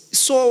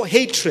sow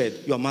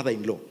hatred, your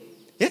mother-in-law,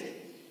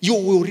 you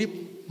will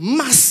reap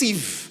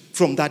massive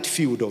from that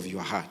field of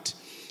your heart.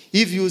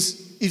 If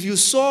you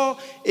sow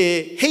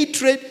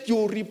hatred, you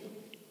will reap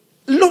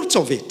lots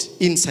of it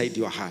inside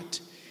your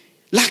heart.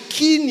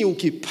 Lakini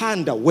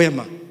ukipanda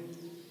wema,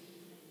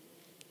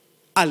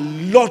 a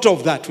lot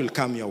of that will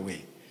come your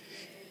way.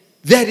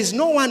 There is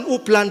no one who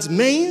plants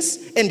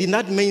maize, and in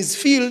that maize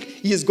field,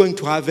 he is going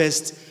to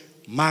harvest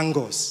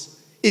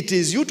mangoes. It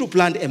is you to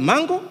plant a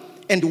mango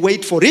and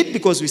wait for it,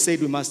 because we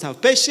said we must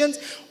have patience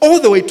all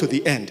the way to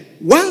the end.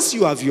 Once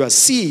you have your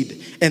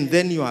seed, and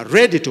then you are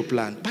ready to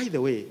plant. By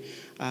the way,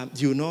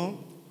 you know,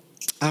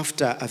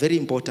 after a very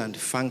important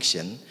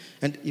function,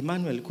 and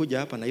Emmanuel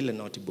kuja hapa na ile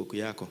notebook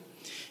yako.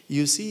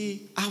 You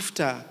see,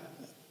 after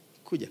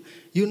kuja,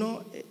 you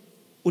know,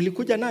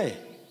 ulikuja nae?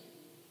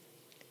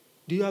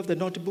 Do you have the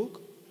notebook?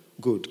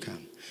 Good,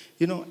 come.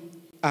 You know,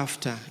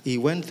 after he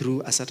went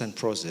through a certain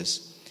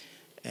process,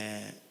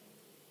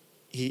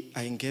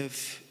 I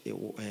gave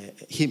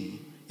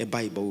him a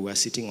Bible. We were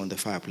sitting on the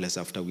fireplace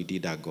after we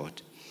did our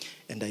God.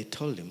 And I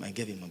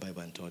gave him a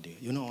Bible and told him,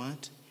 you know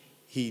what?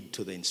 Heed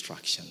to the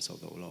instructions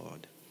of the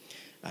Lord.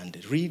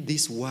 And read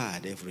this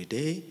word every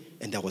day.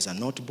 And there was a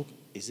notebook.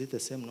 Is it the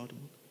same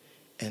notebook?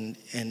 And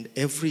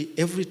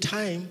every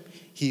time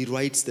he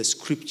writes the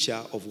scripture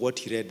of what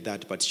he read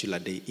that particular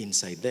day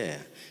inside there.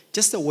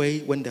 Just the way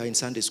when they're in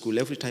Sunday school,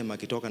 every time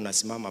akitoka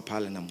nasimama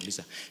pale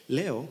namuuliza,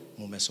 leo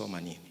mumesoma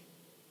nini?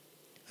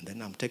 And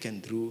then I'm taken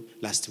through.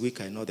 Last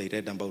week I know they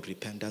read about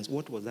repentance.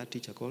 What was that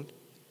teacher called?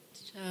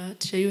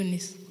 Teacher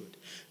Eunice. Good.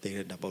 They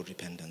read about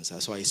repentance.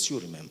 So I still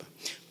remember.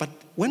 But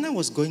when I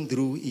was going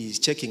through,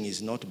 checking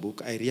his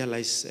notebook, I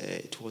realized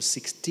it was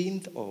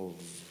 16th of...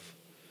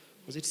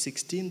 Was it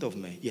 16th of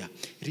May? Yeah.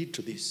 Read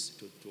to this,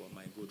 to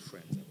my good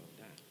friends about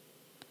that.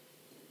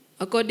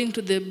 According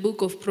to the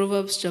book of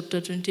Proverbs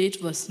chapter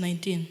 28 verse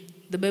 19,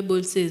 the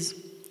Bible says,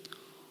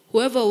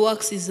 whoever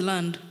works his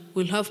land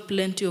will have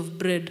plenty of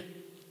bread,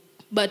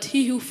 but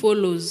he who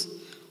follows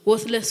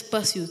worthless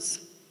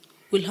pursuits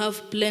will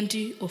have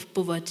plenty of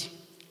poverty.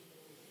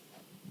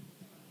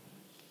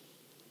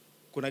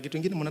 Kuna kitu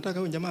kingine mnataka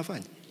huyu jamaa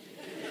afanye?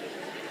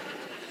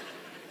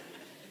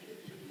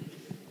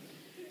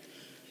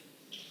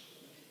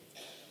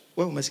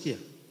 Well, umesikia?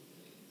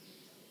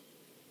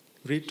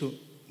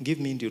 Give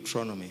me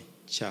Deuteronomy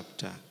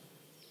chapter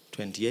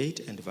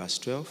 28 and verse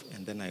 12,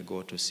 and then I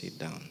go to sit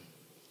down.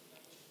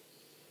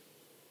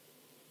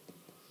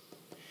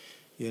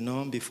 You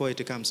know, before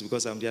it comes,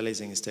 because I'm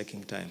realizing it's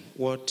taking time.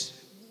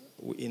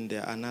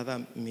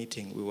 Another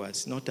meeting,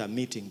 it's not a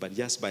meeting, but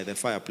just by the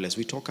fireplace.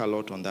 We talk a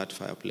lot on that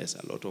fireplace,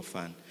 a lot of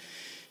fun.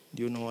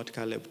 Do you know what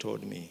Caleb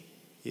told me?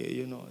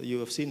 You know, you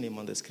have seen him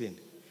on the screen.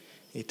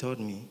 He told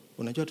me,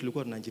 unajua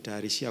tulikuwa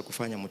tunajitayarishia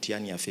kufanya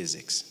mtihani ya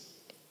physics.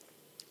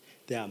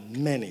 There are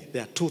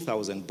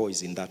 2,000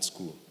 boys in that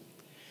school.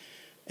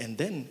 And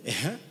then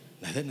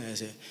I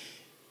say,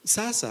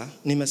 sasa,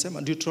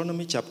 nimesema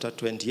Deuteronomy chapter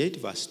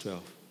 28 verse 12.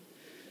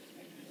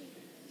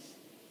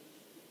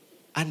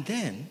 And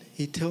then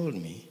he told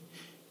me,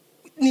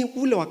 ni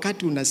ule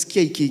wakati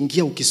unasikia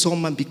ikiingia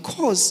ukisoma,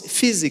 because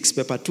physics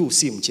paper 2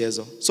 si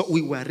mchezo. So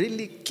we were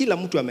really, kila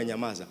mtu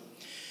amenyamaza.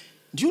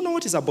 Do you know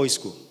what is a boys'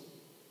 school?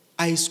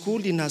 I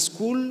schooled in a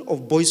school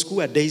of boys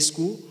school, a day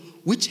school,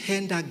 which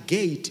had a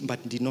gate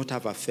but did not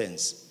have a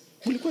fence.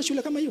 Mulikuwa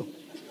shule kama hiyo?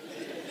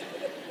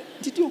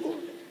 Did you go?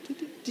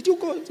 Did you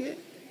go? Yeah.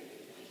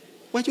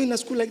 Were you in a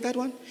school like that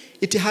one?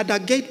 It had a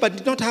gate but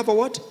did not have a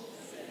what?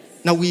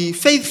 Now we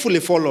faithfully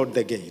followed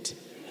the gate.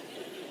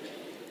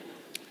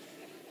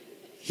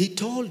 He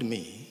told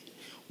me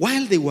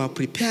while they were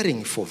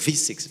preparing for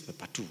V6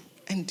 paper 2,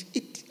 and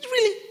it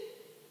really,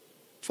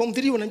 Form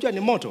 3 unajua ni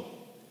moto.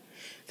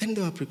 Then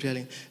they were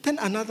preparing. Then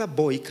another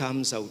boy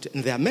comes out,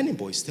 and there are many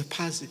boys. They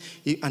pass,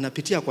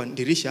 anapitia kwa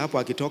dirisha hapo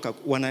akitoka,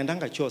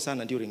 wanaendanga choo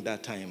sana during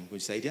that time.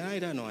 Which said, I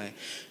don't know why.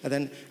 And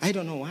then I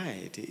don't know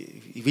why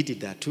we did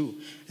that too.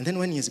 And then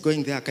when he's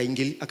going there,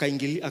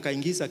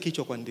 akaingiza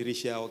kichwa kwa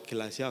dirisha yao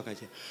klasi yao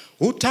akaje.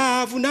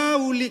 Utavuna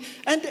uli.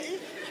 And then,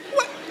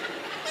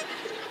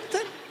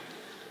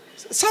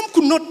 some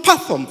could not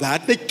fathom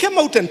that. They came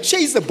out and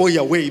chased the boy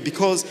away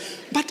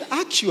but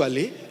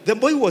actually the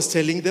boy was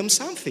telling them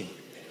something.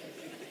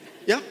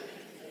 Yeah?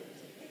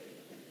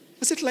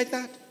 Was it like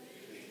that?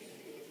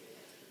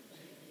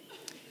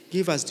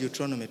 Give us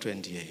Deuteronomy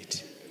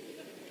 28.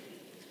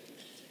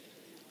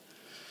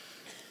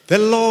 The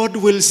Lord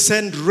will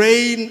send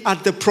rain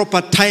at the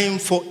proper time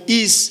for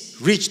his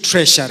rich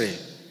treasury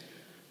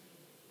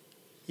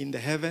in the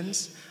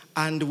heavens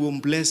and will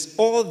bless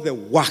all the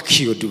work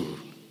you do.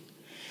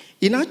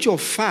 In actual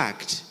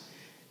fact,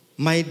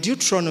 my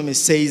Deuteronomy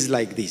says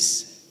like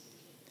this.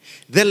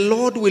 The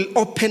Lord will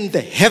open the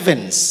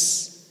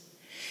heavens,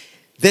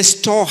 the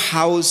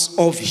storehouse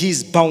of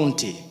his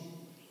bounty,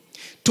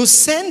 to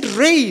send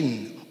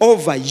rain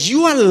over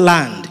your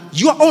land,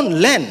 your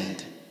own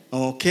land,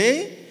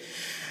 okay?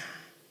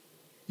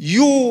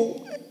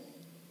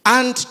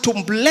 And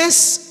to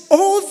bless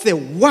all the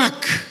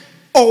work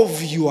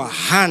of your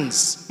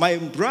hands. My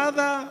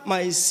brother,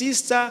 my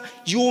sister,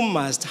 you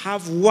must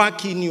have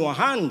work in your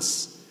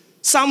hands.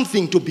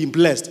 Something to be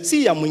blessed.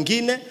 Si ya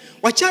mwingine.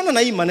 Wachana na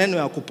hii maneno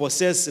ya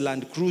kupossess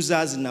Land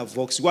Cruisers na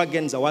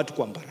Volkswagen za watu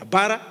kwa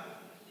barabara.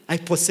 I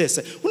possess.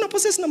 Una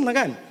possess namna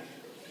gani?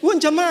 Huyo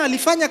jamaa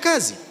alifanya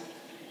kazi.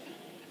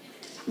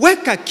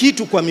 Weka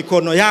kitu kwa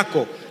mikono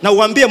yako na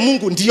uambie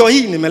Mungu ndio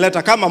hii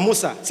nimeleta kama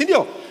Musa. Si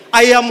ndio?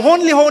 I am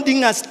only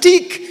holding a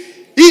stick.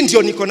 Hii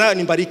ndio niko nayo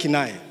nibariki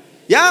naye.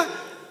 Yeah?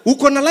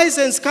 Uko na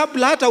license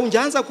kabla hata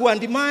unjaanza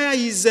kuandimaya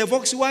is a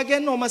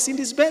Volkswagen or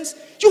Mercedes Benz.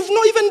 You've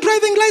not even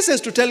driving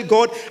license to tell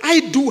God, I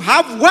do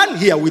have one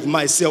here with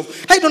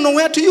myself. I don't know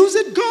where to use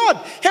it. God,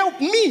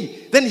 help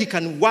me. Then he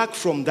can work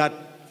from that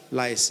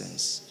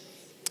license.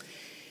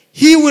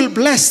 He will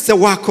bless the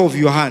work of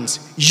your hands.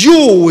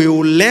 You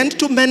will lend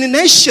to many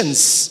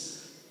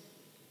nations,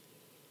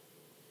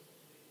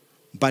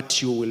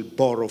 but you will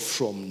borrow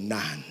from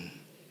none.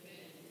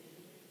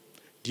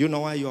 Do you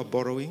know why you are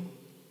borrowing?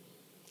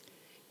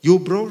 You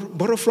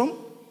borrow from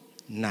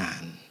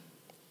none.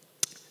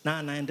 Na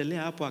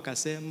anaendelea hapo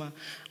akasema,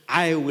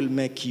 I will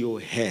make you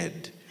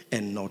head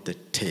and not a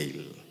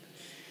tail.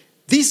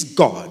 This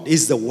God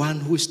is the one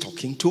who is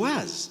talking to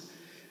us.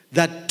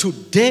 That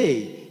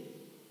today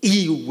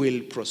he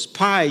will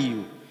prosper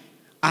you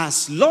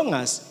as long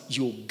as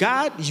you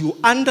guard, you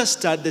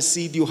understand the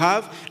seed you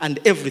have and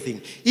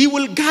everything. He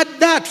will guard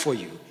that for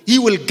you. He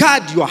will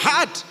guard your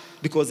heart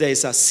because there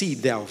is a seed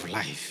there of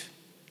life.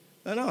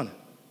 Unaona?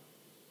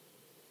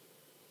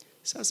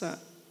 Sasa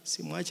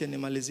simwache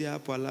nimalizie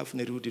hapo alafu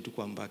nirudi tu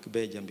kwa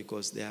Mbakbeja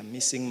because they are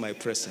missing my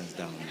presence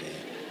down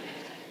there.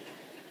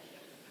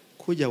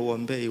 Kuja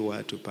uombei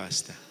watu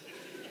pastor.